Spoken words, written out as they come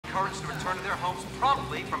encouraged to return to their homes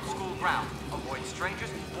promptly from school grounds. Avoid strangers,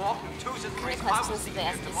 walk in twos and threes. What questions did they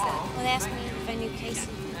ask you, Seth? Well, they asked me if I knew Casey.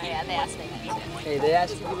 Oh, yeah, they asked me that too. Hey, they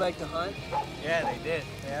asked if you like to hunt? Yeah, they did.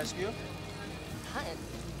 They asked you? Hunt?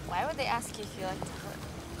 Why would they ask you if you like to hunt?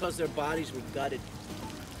 Because their bodies were gutted.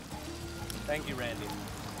 Thank you, Randy.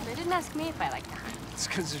 They didn't ask me if I like to hunt. It's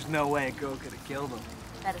because there's no way a girl could have killed him.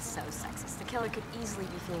 That is so sexist. The killer could easily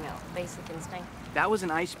be female. Basic instinct. That was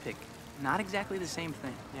an ice pick. Not exactly the same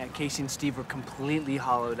thing. Yeah, Casey and Steve were completely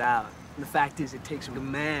hollowed out. And the fact is, it takes a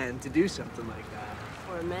man to do something like that.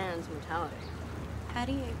 For a man's mentality. How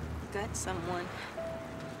do you gut someone?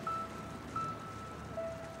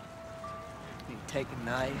 You take a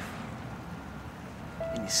knife,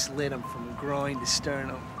 and you slit him from groin to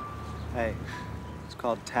sternum. Hey, it's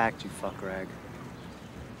called tact, you fuck rag.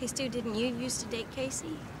 Hey, Stu, didn't you used to date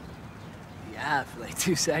Casey? Yeah, for like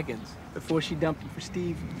 2 seconds. Before she dumped him for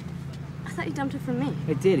Steve. I thought you dumped it for me.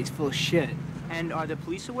 I did, he's full of shit. And are the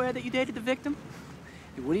police aware that you dated the victim?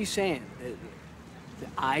 Hey, what are you saying? That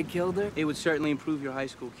I killed her? It would certainly improve your high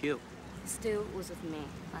school Q. Stu was with me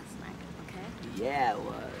last night, okay? Yeah, it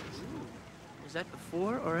was. Was that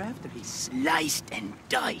before or after he sliced and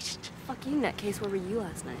diced? Fuck you, nutcase. Where were you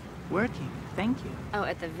last night? Working. Thank you. Oh,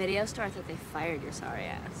 at the video store? I thought they fired your sorry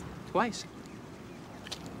ass. Twice.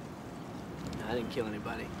 No, I didn't kill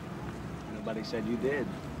anybody. Nobody said you did.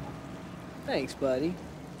 Thanks, buddy.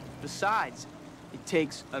 Besides, it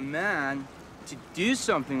takes a man to do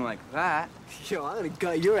something like that. Yo, I'm gonna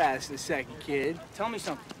gut your ass in a second, kid. Tell me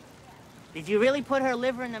something. Did you really put her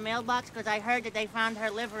liver in the mailbox? Because I heard that they found her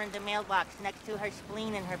liver in the mailbox next to her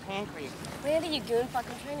spleen and her pancreas. Randy, you goon fuck.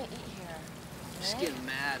 I'm trying to eat here. Just getting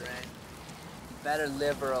mad, right? You better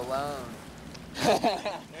live her alone.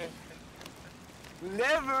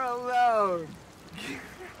 Live her alone!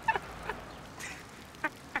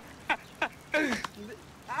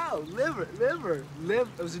 Ow, liver.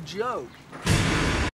 It was a joke.